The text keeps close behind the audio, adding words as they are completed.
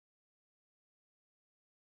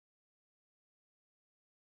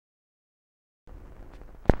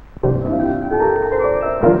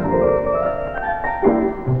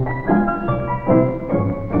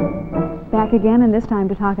back again, and this time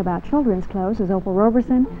to talk about children's clothes, is Oprah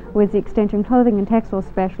Roberson, who is the Extension Clothing and Textile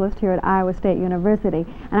Specialist here at Iowa State University.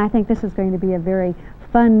 And I think this is going to be a very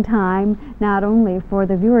fun time, not only for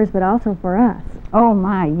the viewers, but also for us. Oh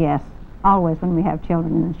my, yes. Always when we have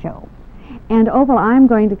children in the show. And Opal, I'm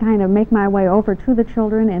going to kind of make my way over to the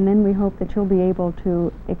children, and then we hope that you'll be able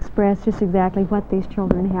to express just exactly what these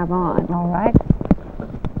children have on. All right.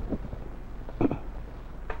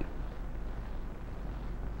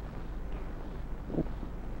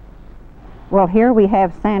 Well, here we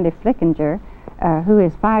have Sandy Flickinger, who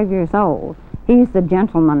is 5 years old. He's the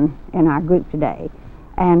gentleman in our group today,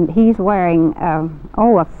 and he's wearing,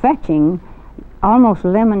 a fetching, almost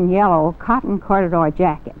lemon yellow cotton corduroy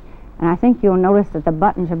jacket. And I think you'll notice that the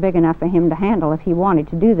buttons are big enough for him to handle if he wanted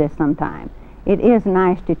to do this sometime. It is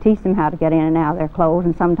nice to teach them how to get in and out of their clothes,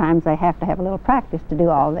 and sometimes they have to have a little practice to do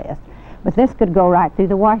all this. But this could go right through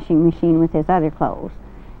the washing machine with his other clothes.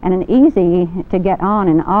 And an easy to get on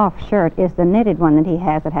and off shirt is the knitted one that he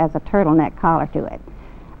has. It has a turtleneck collar to it.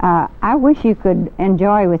 I wish you could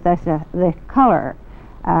enjoy with us the color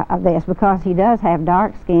of this, because he does have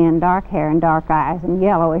dark skin, dark hair, and dark eyes, and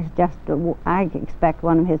yellow is just, I expect,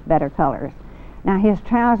 one of his better colors. Now his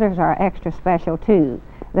trousers are extra special too.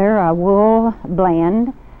 They're a wool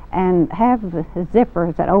blend and have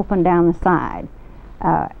zippers that open down the side.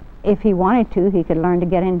 If he wanted to, he could learn to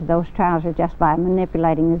get into those trousers just by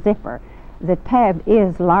manipulating the zipper. The tab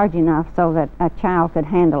is large enough so that a child could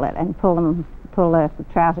handle it and pull the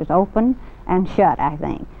trousers open and shut, I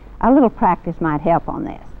think. A little practice might help on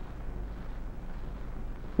this.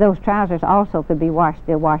 Those trousers also could be washed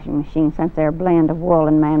in the washing machine, since they're a blend of wool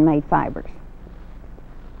and man-made fibers.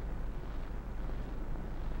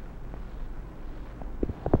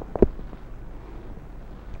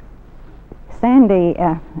 Sandy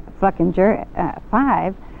Flickinger,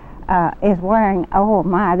 5, is wearing, oh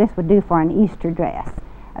my, this would do for an Easter dress.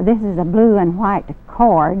 This is a blue and white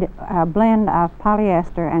cord, a blend of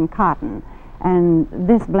polyester and cotton. And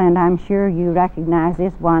this blend, I'm sure you recognize,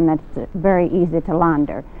 is one that's very easy to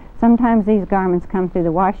launder. Sometimes these garments come through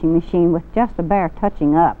the washing machine with just a bare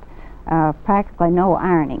touching up, practically no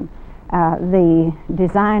ironing. The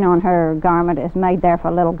design on her garment is made there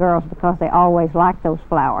for little girls because they always like those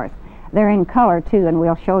flowers. They're in color too, and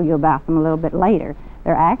we'll show you about them a little bit later.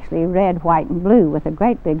 They're actually red, white, and blue with a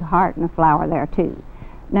great big heart and a flower there too.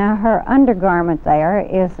 Now her undergarment there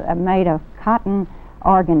is made of cotton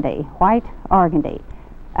organdy, white organdy.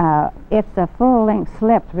 It's a full-length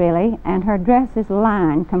slip really, and her dress is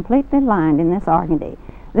lined, completely lined in this organdy.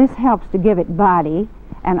 This helps to give it body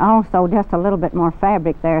and also just a little bit more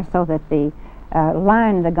fabric there so that the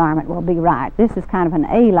line of the garment will be right. This is kind of an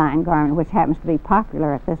A-line garment, which happens to be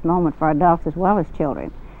popular at this moment for adults as well as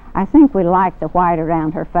children. I think we like the white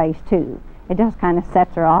around her face too. It just kind of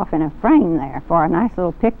sets her off in a frame there for a nice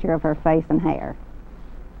little picture of her face and hair.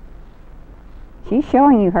 She's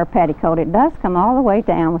showing you her petticoat. It does come all the way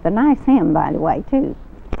down with a nice hem, by the way, too.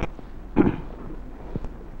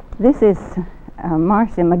 This is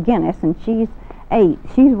Marcia McGinnis, and she's 8.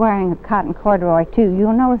 She's wearing a cotton corduroy too.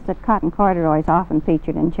 You'll notice that cotton corduroy is often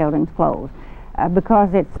featured in children's clothes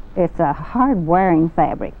because it's a hard-wearing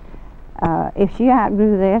fabric. If she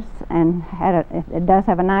outgrew this and it does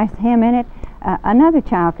have a nice hem in it, another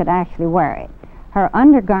child could actually wear it. Her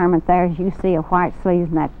undergarment there, as you see, a white sleeves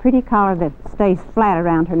and that pretty collar that stays flat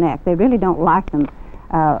around her neck. They really don't like them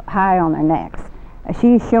high on their necks.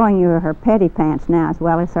 She's showing you her petty pants now, as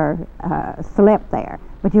well as her slip there.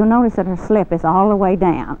 But you'll notice that her slip is all the way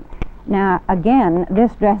down. Now, again,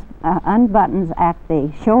 this dress unbuttons at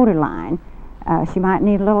the shoulder line. She might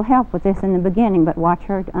need a little help with this in the beginning, but watch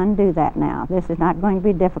her undo that now. This is not going to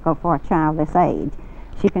be difficult for a child this age.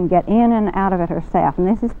 She can get in and out of it herself, and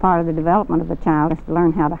this is part of the development of the child, is to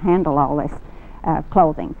learn how to handle all this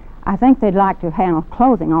clothing. I think they'd like to handle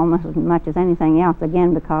clothing almost as much as anything else,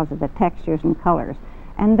 again, because of the textures and colors.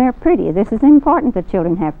 And they're pretty. This is important that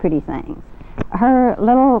children have pretty things. Her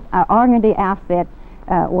little organdy outfit,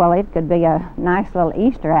 well, it could be a nice little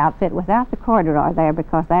Easter outfit without the corduroy there,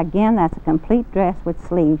 because, again, that's a complete dress with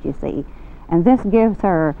sleeves, you see. And this gives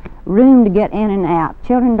her room to get in and out.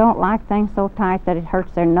 Children don't like things so tight that it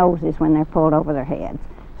hurts their noses when they're pulled over their heads.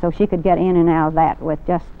 So she could get in and out of that with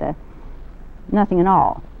just nothing at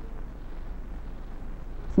all.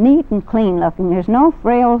 It's neat and clean looking. There's no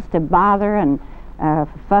frills to bother and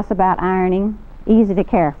fuss about ironing. Easy to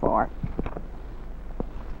care for.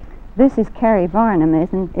 This is Carrie Varnum,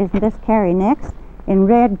 isn't this Carrie next? In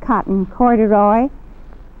red cotton corduroy.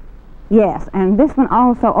 Yes, and this one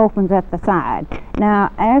also opens at the side.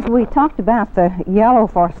 Now, as we talked about the yellow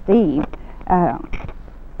for Steve,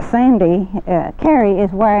 Carrie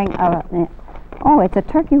is wearing a Oh, it's a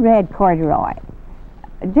turkey red corduroy.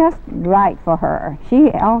 Just right for her. She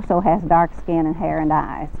also has dark skin and hair and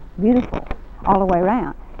eyes. Beautiful all the way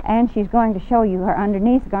around. And she's going to show you her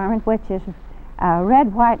underneath garment, which is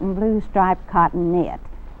red, white, and blue striped cotton knit.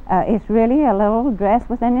 It's really a little dress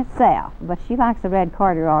within itself, but she likes the red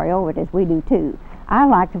corduroy over it, as we do too. I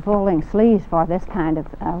like the full-length sleeves for this kind of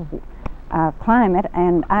climate,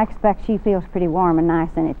 and I expect she feels pretty warm and nice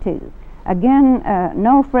in it too. Again,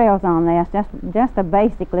 no frills on this, just a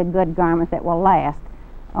basically good garment that will last.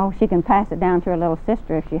 Oh, she can pass it down to her little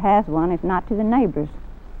sister if she has one, if not to the neighbors.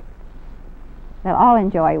 They'll all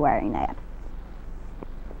enjoy wearing that.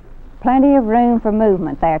 Plenty of room for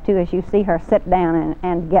movement there too, as you see her sit down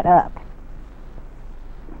and get up.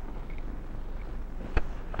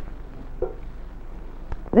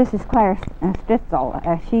 This is Claire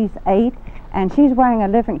Stritzel. She's 8, and she's wearing a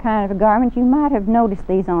different kind of a garment. You might have noticed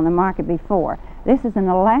these on the market before. This is an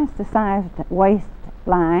elasticized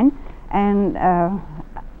waistline and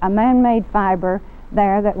a man-made fiber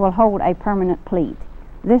there that will hold a permanent pleat.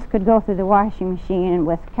 This could go through the washing machine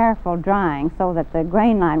with careful drying so that the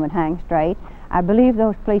grain line would hang straight. I believe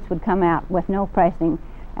those pleats would come out with no pressing,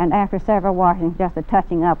 and after several washings, just a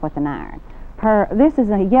touching up with an iron. This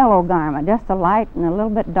is a yellow garment, just a light and a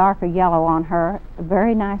little bit darker yellow on her, a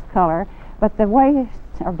very nice color, but the waist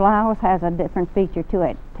or blouse has a different feature to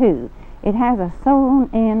it too. It has a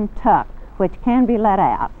sewn-in tuck, which can be let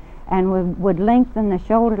out, and would lengthen the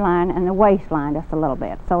shoulder line and the waistline just a little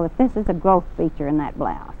bit, so that this is a growth feature in that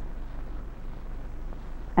blouse.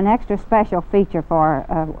 An extra special feature for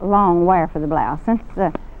long wear for the blouse.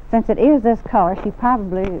 Since it is this color, she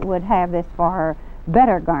probably would have this for her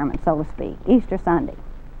better garment, so to speak, Easter Sunday,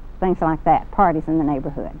 things like that, parties in the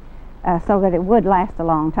neighborhood, so that it would last a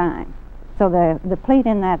long time. So the pleat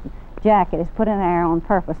in that jacket is put in there on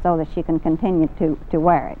purpose so that she can continue to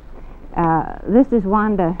wear it. This is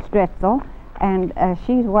Wanda Stritzel, and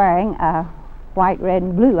she's wearing white, red,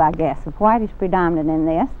 and blue, I guess. The white is predominant in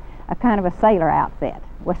this, a kind of a sailor outfit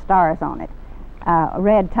with stars on it, a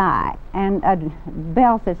red tie, and a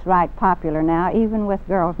belt that's right popular now, even with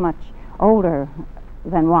girls much older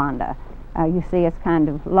than Wanda. You see it's kind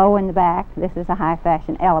of low in the back. This is a high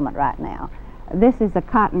fashion element right now. This is a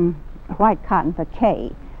white cotton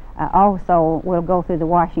piqué, also will go through the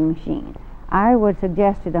washing machine. I would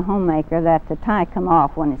suggest to the homemaker that the tie come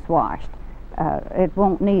off when it's washed. It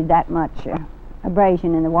won't need that much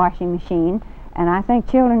abrasion in the washing machine, and I think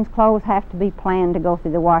children's clothes have to be planned to go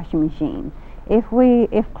through the washing machine.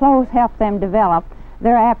 If clothes help them develop,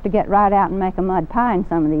 they're apt to get right out and make a mud pie in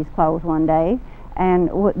some of these clothes one day, and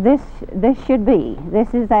this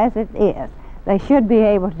is as it is. They should be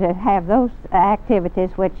able to have those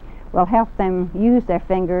activities which will help them use their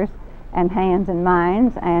fingers and hands and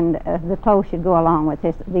minds, and the clothes should go along with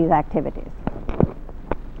these activities.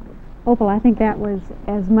 Opal, I think that was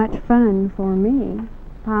as much fun for me,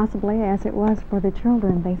 possibly, as it was for the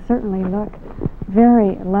children. They certainly look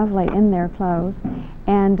very lovely in their clothes,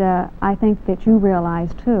 and I think that you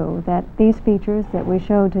realize too that these features that we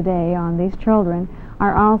showed today on these children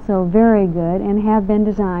are also very good and have been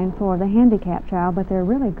designed for the handicapped child, but they're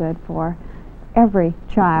really good for every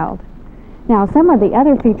child. Now, some of the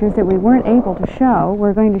other features that we weren't able to show,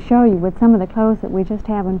 we're going to show you with some of the clothes that we just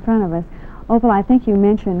have in front of us. Opal, I think you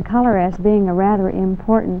mentioned color as being a rather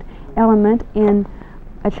important element in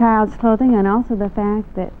a child's clothing, and also the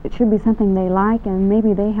fact that it should be something they like and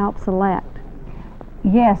maybe they help select.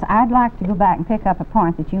 Yes, I'd like to go back and pick up a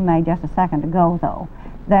point that you made just a second ago, though,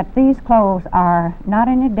 that these clothes are not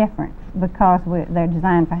any different because they're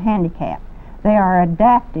designed for handicap. They are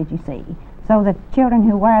adapted, you see, so that children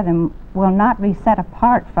who wear them will not be set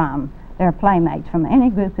apart from their playmates, from any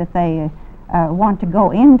group that they want to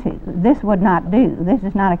go into. This would not do. This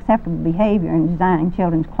is not acceptable behavior in designing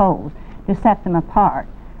children's clothes, to set them apart.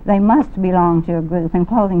 They must belong to a group, and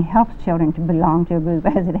clothing helps children to belong to a group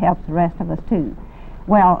as it helps the rest of us too.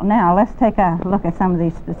 Well, now let's take a look at some of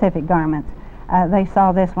these specific garments. They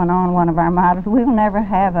saw this one on one of our models. We'll never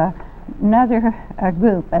have another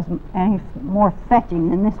group as any more fetching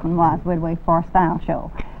than this one was midway for a style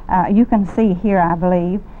show. You can see here, I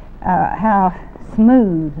believe, how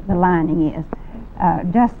smooth the lining is,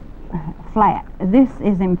 just flat. This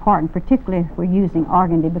is important, particularly if we're using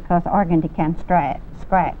organdy, because organdy can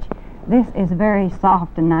scratch. This is very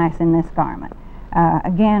soft and nice in this garment.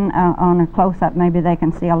 Again, on a close-up, maybe they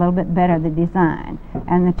can see a little bit better the design,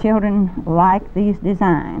 and the children like these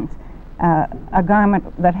designs. A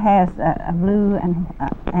garment that has a blue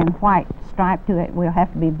and white stripe to it, we'll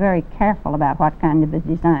have to be very careful about what kind of a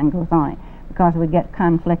design goes on it, because we get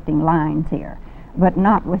conflicting lines here, but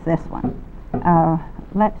not with this one.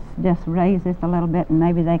 let's just raise this a little bit and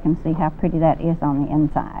maybe they can see how pretty that is on the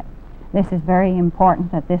inside. This is very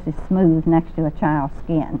important that this is smooth next to a child's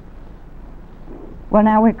skin. Well,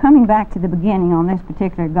 now we're coming back to the beginning on this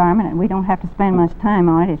particular garment, and we don't have to spend much time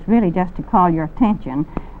on it. It's really just to call your attention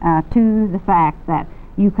to the fact that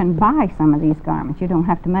you can buy some of these garments. You don't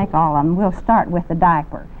have to make all of them. We'll start with the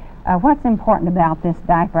diaper. What's important about this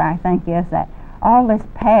diaper, I think, is that all this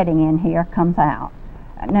padding in here comes out.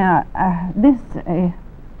 Now, these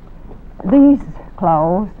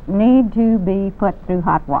clothes need to be put through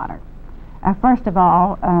hot water. First of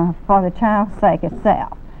all, for the child's sake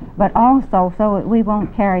itself, but also so that we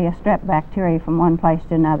won't carry a strep bacteria from one place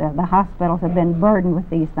to another. The hospitals have been burdened with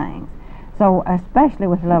these things. So especially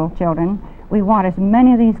with little children, we want as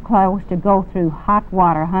many of these clothes to go through hot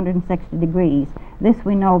water, 160 degrees. This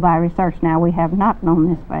we know by research now. We have not known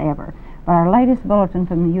this forever. But our latest bulletin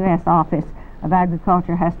from the U.S. Office of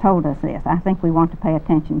Agriculture has told us this. I think we want to pay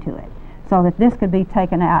attention to it, so that this could be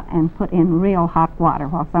taken out and put in real hot water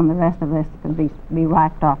while some of the rest of this could be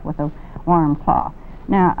wiped off with a warm cloth.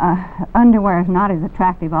 Now, underwear is not as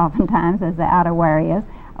attractive oftentimes as the outerwear is,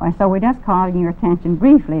 so we're just calling your attention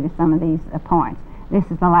briefly to some of these points. This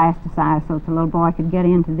is elasticized so that the little boy could get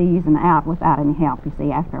into these and out without any help, you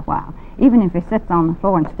see, after a while. Even if he sits on the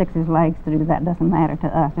floor and sticks his legs through, that doesn't matter to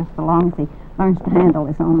us, just so long as he learns to handle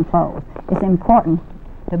his own clothes. It's important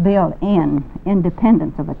to build in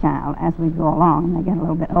independence of a child as we go along and they get a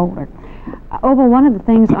little bit older. Opal, one of the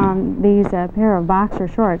things on these pair of boxer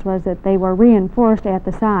shorts was that they were reinforced at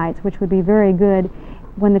the sides, which would be very good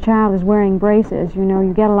when the child is wearing braces. You know,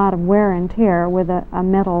 you get a lot of wear and tear with a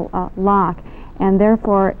metal lock, and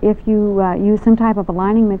therefore if you use some type of a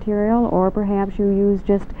lining material, or perhaps you use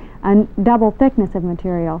just a double thickness of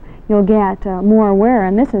material, you'll get more wear.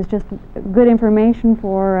 And this is just good information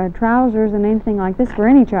for trousers and anything like this for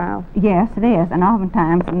any child. Yes, it is, and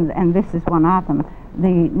oftentimes, and this is one of them, the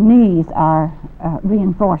knees are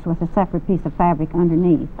reinforced with a separate piece of fabric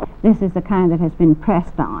underneath. This is the kind that has been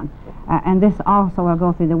pressed on, and this also will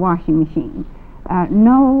go through the washing machine.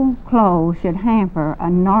 No clothes should hamper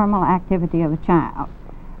a normal activity of a child.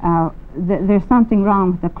 There's something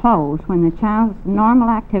wrong with the clothes when the child's normal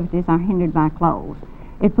activities are hindered by clothes.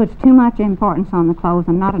 It puts too much importance on the clothes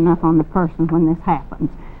and not enough on the person when this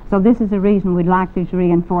happens. So this is the reason we'd like these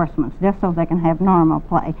reinforcements, just so they can have normal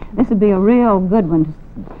play. This would be a real good one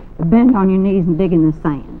to bend on your knees and dig in the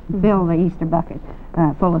sand. Fill the Easter bucket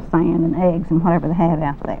full of sand and eggs and whatever they have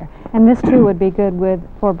out there. And this too would be good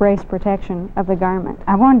for brace protection of the garment.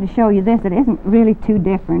 I wanted to show you this. It isn't really too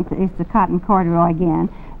different. It's the cotton corduroy again.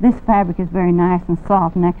 This fabric is very nice and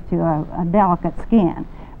soft next to a delicate skin.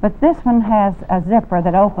 But this one has a zipper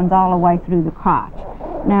that opens all the way through the crotch.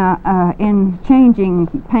 Now, in changing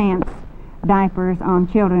pants, diapers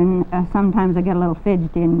on children, sometimes I get a little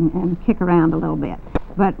fidgety and kick around a little bit.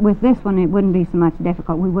 But with this one, it wouldn't be so much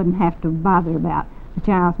difficult. We wouldn't have to bother about the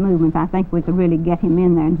child's movements. I think we could really get him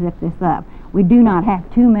in there and zip this up. We do not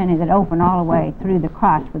have too many that open all the way through the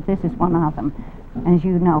crotch, but this is one of them. As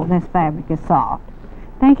you know, this fabric is soft.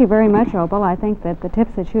 Thank you very much, Opal. I think that the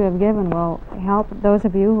tips that you have given will help those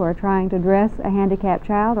of you who are trying to dress a handicapped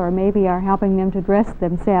child, or maybe are helping them to dress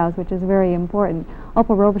themselves, which is very important.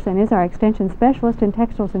 Oprah Roberson is our Extension Specialist in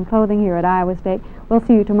Textiles and Clothing here at Iowa State. We'll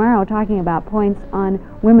see you tomorrow talking about points on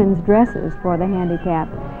women's dresses for the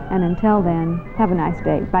handicapped. And until then, have a nice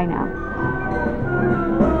day. Bye now.